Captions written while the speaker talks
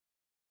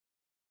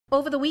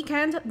Over the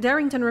weekend,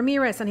 Derrington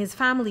Ramirez and his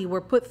family were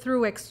put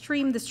through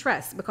extreme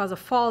distress because of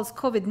false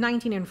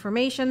COVID-19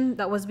 information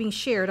that was being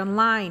shared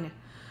online.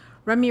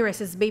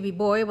 Ramirez's baby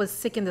boy was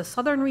sick in the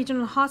Southern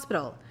Regional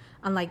Hospital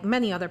and, like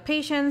many other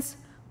patients,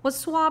 was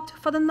swabbed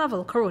for the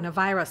novel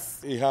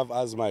coronavirus. He have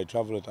asthma, he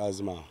traveled with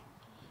asthma,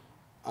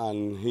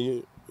 and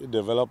he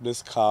developed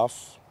this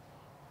cough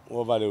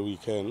over the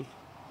weekend,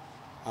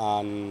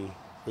 and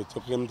we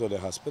took him to the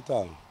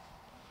hospital.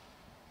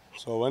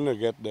 So when we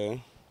get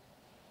there,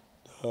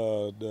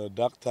 the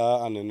doctor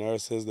and the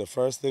nurses, the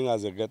first thing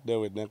as they get there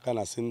with them kind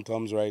of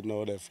symptoms right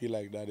now, they feel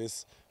like that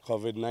is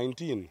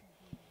COVID-19.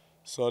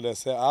 So they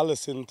say all the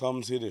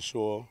symptoms here they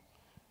show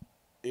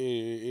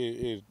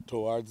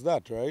towards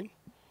that, right?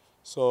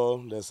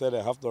 So they said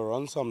they have to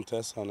run some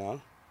tests on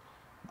her,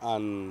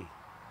 and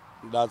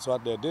that's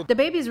what they did. The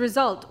baby's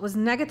result was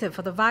negative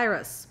for the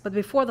virus, but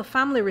before the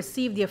family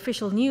received the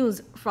official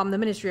news from the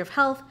Ministry of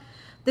Health,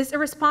 this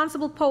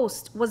irresponsible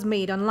post was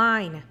made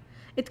online.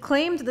 It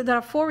claimed that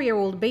a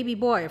 4-year-old baby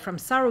boy from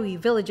Sarawee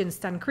Village in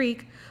Stann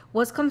Creek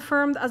was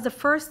confirmed as the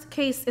first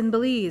case in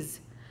Belize,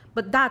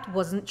 but that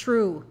wasn't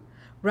true.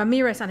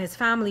 Ramirez and his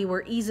family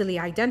were easily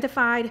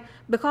identified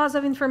because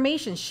of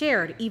information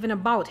shared even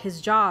about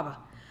his job.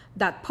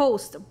 That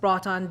post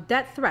brought on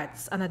death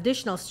threats and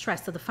additional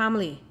stress to the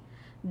family.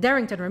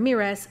 Derrington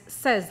Ramirez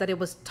says that it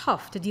was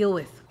tough to deal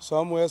with.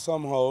 Somewhere,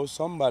 somehow,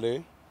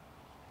 somebody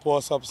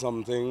posts up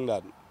something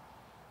that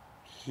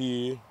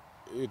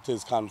it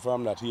is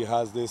confirmed that he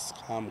has this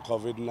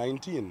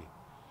COVID-19.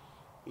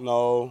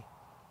 Now,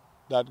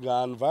 that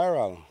gone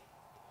viral.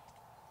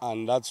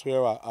 And that's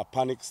where a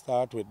panic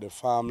starts with the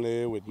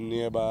family, with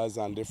neighbors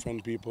and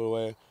different people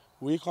where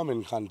we come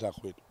in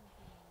contact with.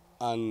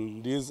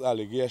 And these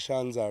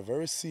allegations are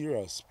very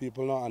serious.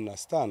 People don't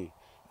understand.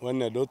 When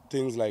they do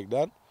things like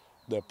that,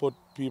 they put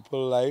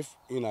people's life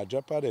in a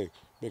jeopardy.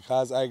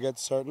 Because I get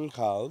certain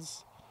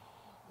calls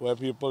where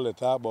people they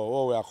talk about,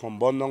 oh, we are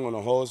combined on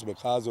the house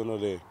because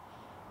they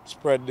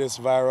spread this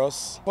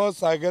virus.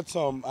 First, I get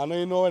some, I know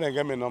you know where they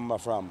get my number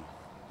from.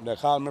 They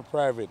call me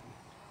private.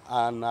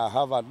 And I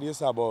have at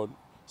least about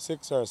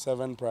 6 or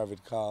 7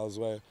 private calls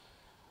where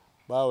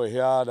we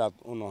hear that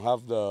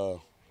have the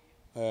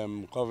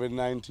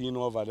COVID-19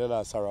 over there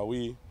at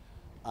Sarawee,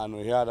 and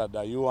we hear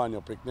that you and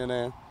your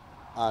picnic,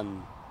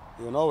 and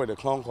with the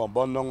clown come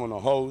burn down on the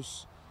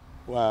house,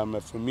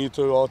 if we meet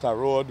you out a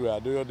road, we are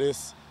doing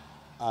this,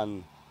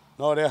 and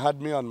now they had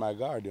me on my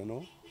guard,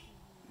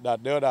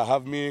 that they would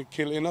have me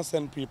kill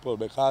innocent people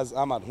because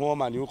I'm at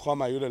home and you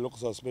come and you look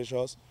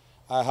suspicious.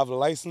 I have a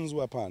licensed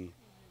weapon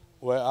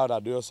where I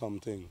do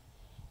something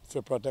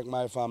to protect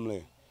my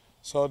family.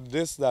 So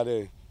this that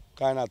a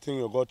kind of thing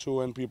you go through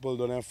when people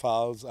don't have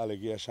false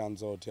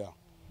allegations out here.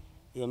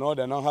 They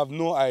don't have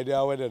no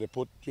idea whether they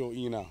put you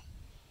in.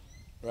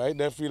 Right?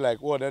 They feel like,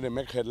 oh, then they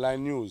make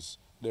headline news.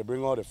 They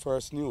bring out the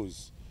first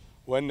news.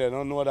 When they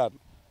don't know that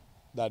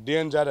the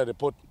danger that they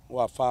put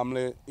our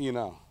family in.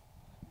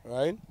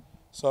 Right?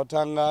 So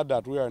thank God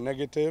that we are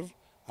negative,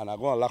 and I'm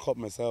going to lock up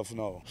myself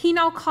now. He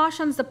now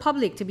cautions the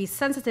public to be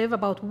sensitive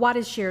about what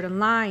is shared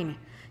online.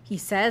 He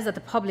says that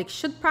the public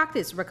should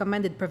practice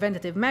recommended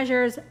preventative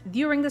measures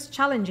during this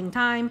challenging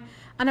time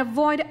and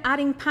avoid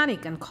adding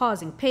panic and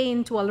causing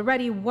pain to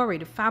already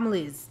worried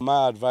families.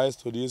 My advice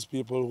to these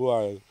people who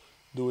are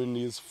doing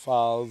these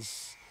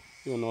false,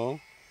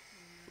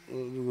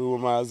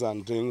 rumors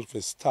and things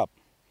is stop.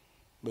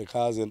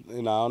 Because it's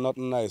not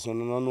nice. You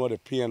don't know the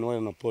pain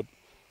when you put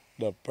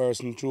the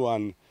person through,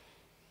 and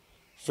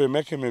for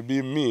making me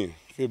be me,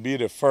 for be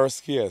the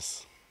first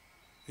case,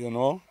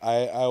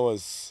 I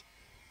was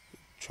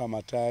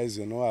traumatized,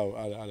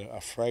 I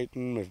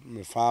frightened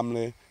my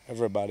family,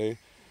 everybody,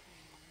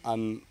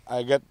 and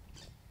I get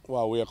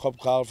wake up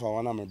call from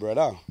one of my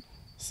brother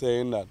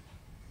saying that,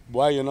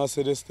 boy,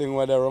 see this thing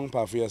where they're wrong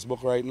on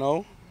Facebook right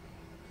now?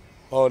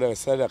 Oh, they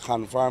said a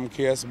confirmed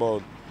case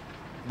about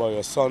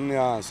your son here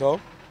and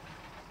so.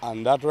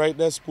 And that right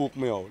there spooked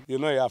me out.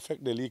 It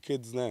affect the little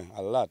kids now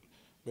a lot.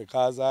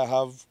 Because I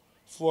have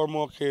 4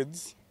 more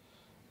kids.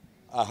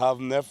 I have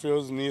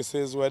nephews,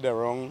 nieces where they're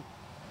wrong,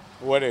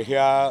 where they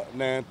hear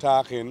them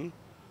talking.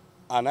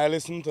 And I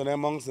listen to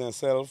them amongst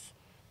themselves.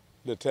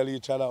 They tell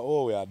each other,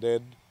 oh, we are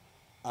dead.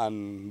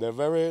 And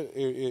they're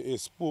it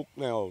spooked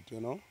me out,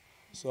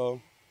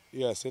 So,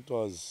 yes, it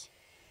was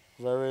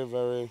very,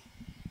 very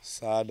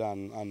sad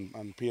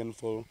and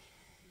painful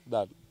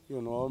that,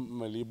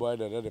 my little boy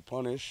that they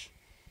punish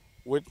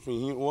with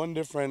me one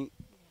different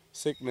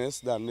sickness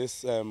than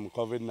this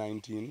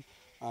COVID-19,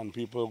 and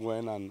people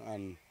going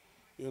and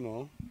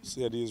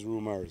say these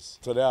rumors.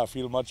 Today I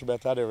feel much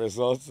better, the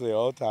results are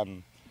out,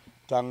 and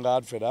thank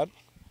God for that,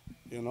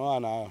 and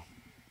I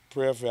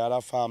pray for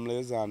other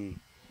families, and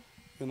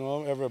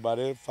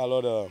everybody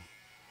follow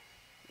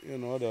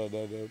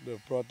the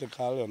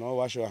protocol,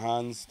 wash your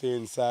hands, stay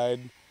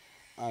inside,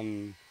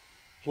 and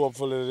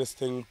hopefully this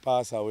thing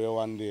pass away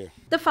one day.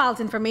 The false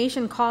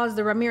information caused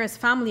the Ramirez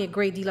family a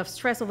great deal of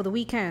stress over the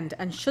weekend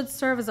and should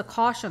serve as a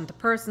caution to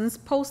persons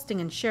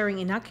posting and sharing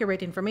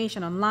inaccurate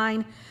information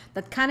online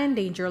that can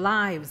endanger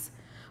lives.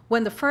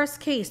 When the first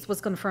case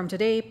was confirmed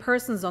today,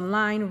 persons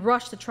online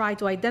rushed to try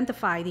to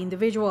identify the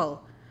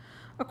individual.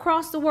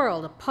 Across the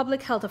world,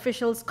 public health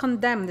officials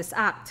condemn this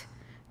act.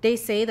 They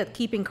say that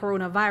keeping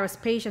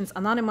coronavirus patients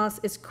anonymous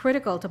is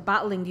critical to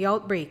battling the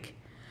outbreak.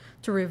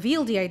 To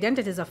reveal the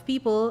identities of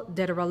people,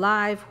 dead or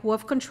alive, who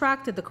have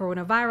contracted the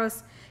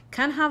coronavirus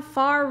can have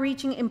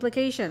far-reaching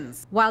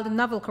implications. While the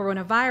novel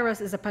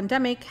coronavirus is a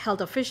pandemic,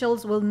 health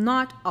officials will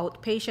not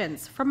out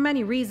patients for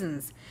many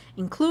reasons,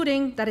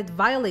 including that it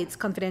violates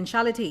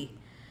confidentiality.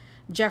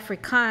 Jeffrey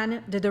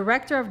Kahn, the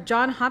director of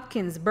Johns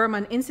Hopkins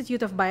Berman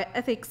Institute of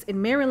Bioethics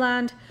in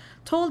Maryland,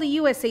 told the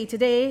USA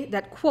Today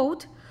that,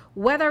 quote,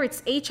 whether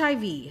it's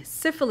HIV,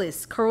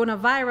 syphilis,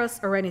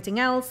 coronavirus, or anything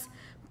else,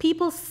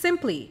 people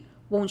simply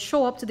won't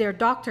show up to their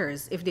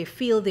doctors if they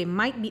feel they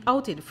might be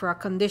outed for a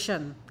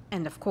condition,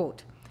 end of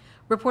quote.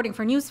 Reporting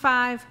for News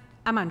 5,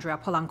 I'm Andrea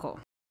Polanco.